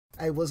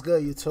Hey, what's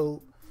good, YouTube?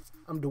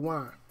 I'm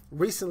Dewan.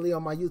 Recently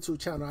on my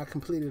YouTube channel, I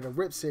completed a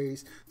RIP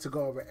series to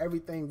go over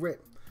everything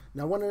RIP.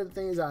 Now, one of the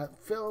things I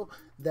feel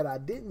that I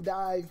didn't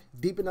dive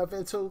deep enough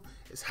into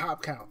is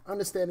hop count.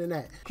 Understanding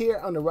that. Here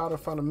on the router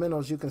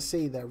fundamentals, you can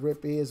see that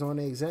RIP is on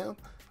the exam.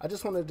 I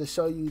just wanted to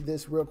show you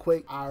this real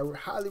quick. I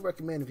highly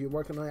recommend if you're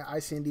working on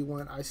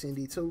ICND1,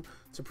 ICND2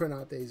 to print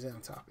out the exam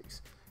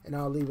topics. And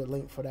I'll leave a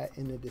link for that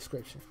in the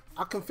description.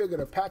 I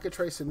configured a packet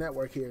tracer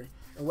network here,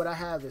 and what I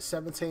have is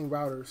 17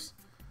 routers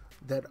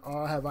that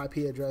all have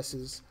IP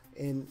addresses.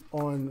 And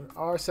on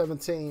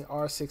R17,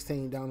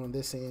 R16 down on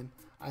this end,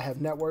 I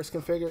have networks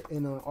configured,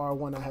 and on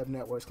R1 I have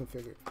networks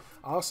configured.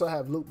 I also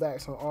have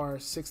loopbacks on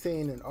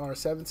R16 and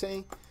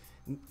R17.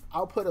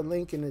 I'll put a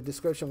link in the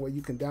description where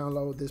you can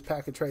download this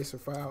packet tracer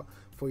file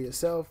for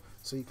yourself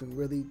so you can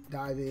really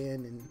dive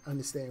in and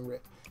understand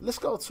RIP. Let's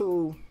go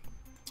to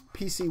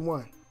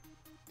PC1.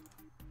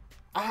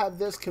 I have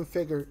this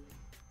configured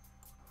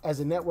as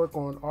a network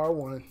on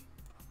R1,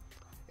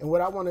 and what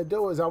I want to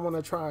do is I want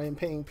to try and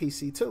ping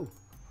PC2.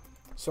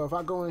 So if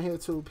I go in here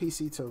to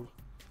PC2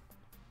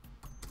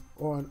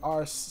 on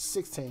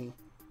R16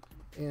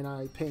 and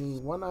I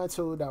ping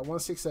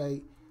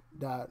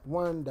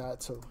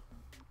 192.168.1.2,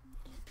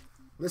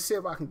 let's see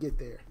if I can get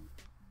there.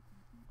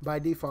 By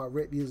default,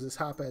 RIP uses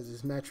hop as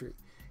its metric.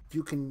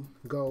 You can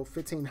go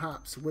 15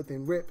 hops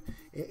within RIP,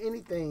 and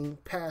anything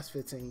past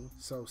 15,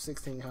 so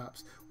 16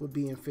 hops, would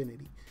be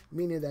infinity,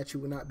 meaning that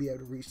you would not be able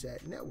to reach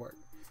that network.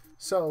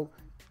 So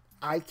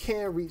I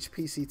can reach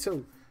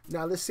PC2.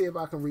 Now let's see if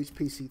I can reach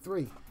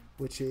PC3,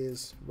 which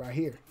is right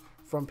here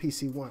from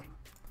PC1.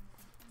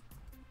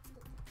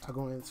 I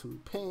go into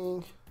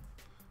ping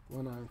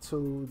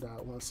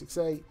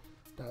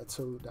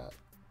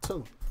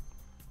 192.168.2.2,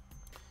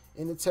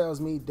 and it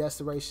tells me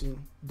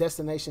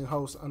destination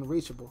host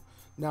unreachable.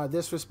 Now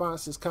this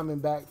response is coming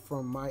back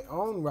from my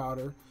own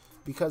router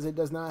because it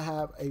does not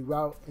have a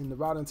route in the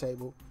routing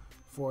table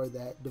for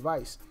that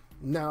device.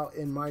 Now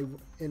in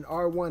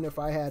R1, if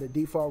I had a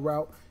default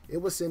route, it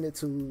would send it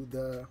to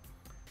the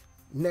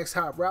next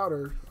hop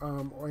router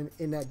or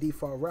in that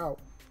default route,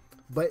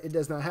 but it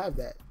does not have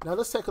that. Now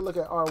let's take a look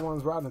at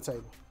R1's routing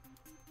table.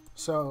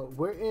 So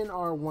we're in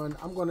R1.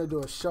 I'm going to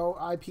do a show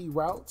IP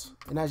routes,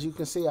 and as you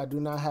can see, I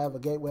do not have a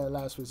gateway of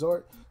last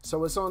resort,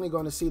 so it's only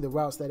going to see the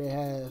routes that it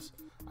has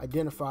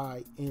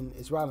identified in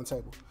its routing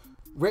table.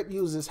 RIP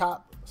uses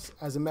hops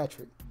as a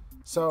metric,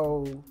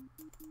 so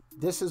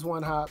this is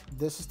 1 hop,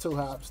 this is 2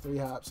 hops, 3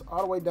 hops,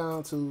 all the way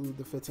down to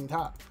the 15th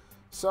hop.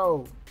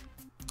 So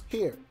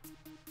here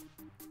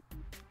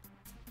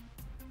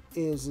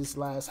is this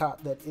last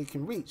hop that it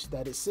can reach,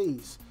 that it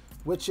sees,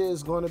 which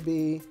is going to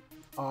be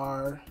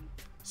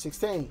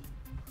R16,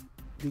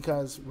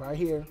 because right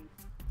here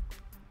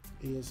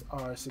is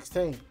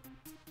R16.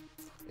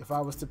 If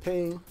I was to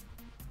ping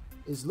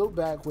its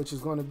loopback, which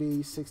is going to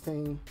be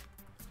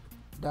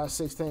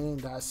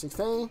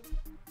 16.16.16,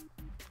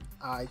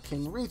 I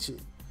can reach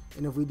it.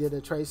 And if we did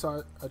a trace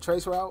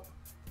route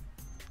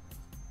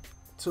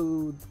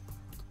to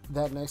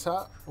that next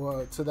hop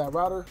or to that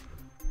router,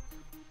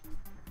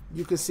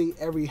 you can see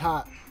every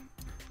hop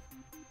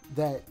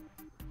that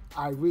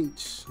I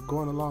reach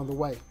going along the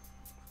way.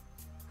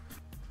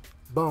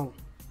 Boom.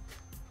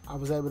 I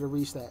was able to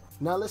reach that.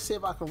 Now let's see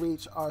if I can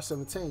reach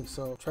R17.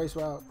 So trace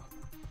route.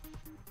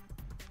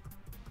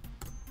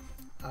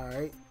 All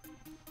right.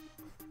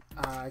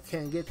 I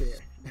can't get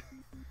there.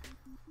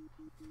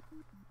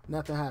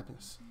 Nothing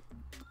happens.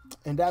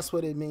 And that's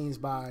what it means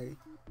by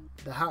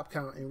the hop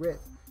count in RIP,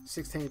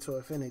 16 to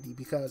infinity,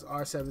 because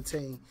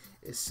R17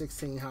 is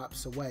 16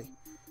 hops away.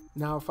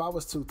 Now, if I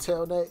was to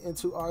telnet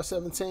into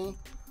R17,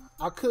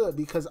 I could,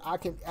 because I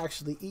can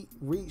actually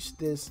reach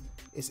its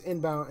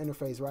inbound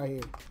interface right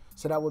here.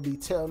 So that would be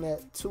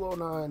telnet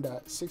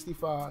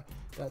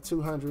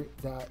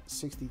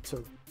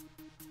 209.65.200.62.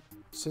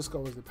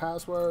 Cisco is the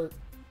password.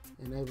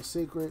 Enable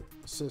secret,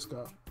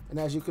 Cisco. And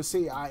as you can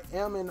see, I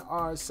am in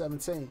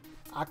R17.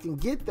 I can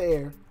get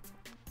there,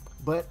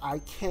 but I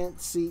can't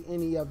see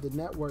any of the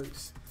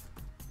networks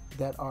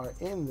that are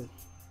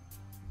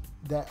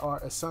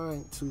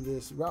assigned to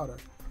this router.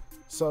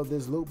 So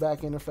this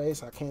loopback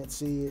interface, I can't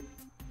see it.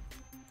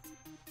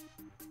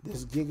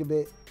 This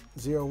gigabit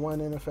 01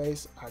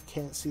 interface, I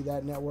can't see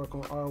that network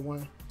on R1.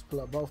 Let's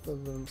pull up both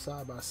of them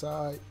side by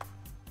side.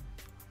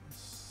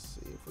 Let's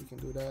see if we can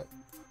do that.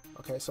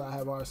 Okay, so I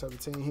have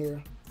R17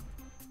 here.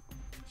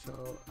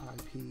 So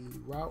IP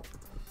route.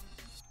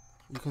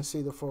 You can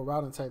see the full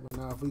routing table.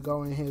 Now if we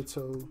go in here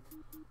to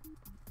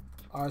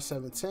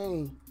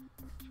R17,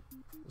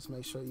 let's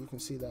make sure you can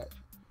see that.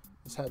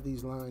 Let's have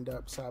these lined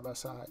up side by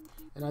side.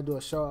 And I do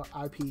a show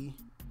IP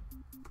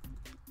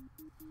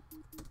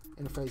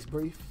interface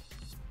brief.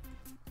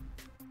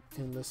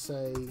 And let's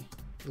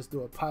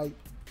do a pipe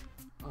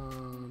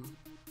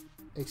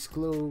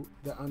exclude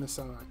the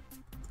unassigned.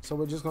 So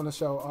we're just going to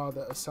show all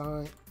the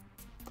assigned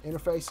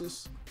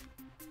interfaces.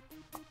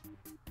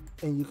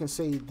 And you can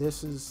see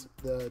this is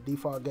the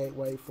default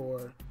gateway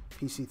for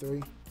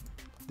PC3.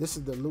 This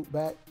is the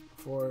loopback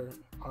for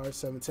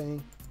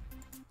R17.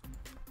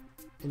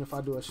 And if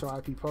I do a show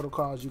IP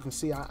protocols, you can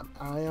see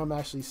I am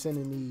actually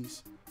sending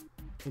these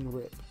in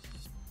RIP.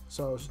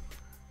 So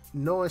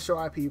knowing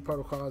show IP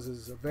protocols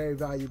is a very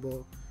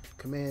valuable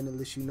command that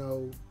lets you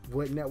know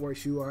what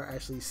networks you are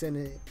actually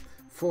sending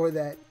for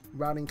that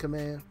routing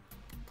command.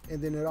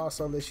 And then it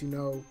also lets you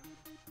know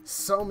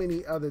so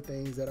many other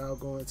things that I'll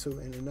go into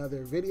in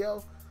another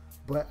video.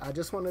 But I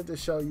just wanted to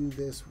show you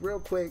this real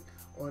quick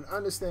on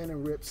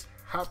understanding RIP's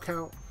hop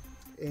count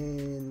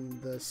in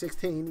the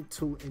 16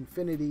 to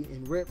infinity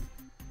in RIP.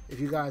 If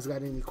you guys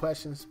got any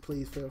questions,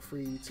 please feel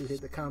free to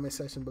hit the comment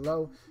section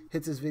below.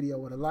 Hit this video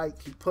with a like,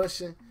 keep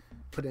pushing,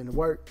 put in the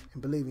work,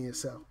 and believe in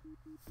yourself.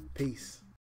 Peace.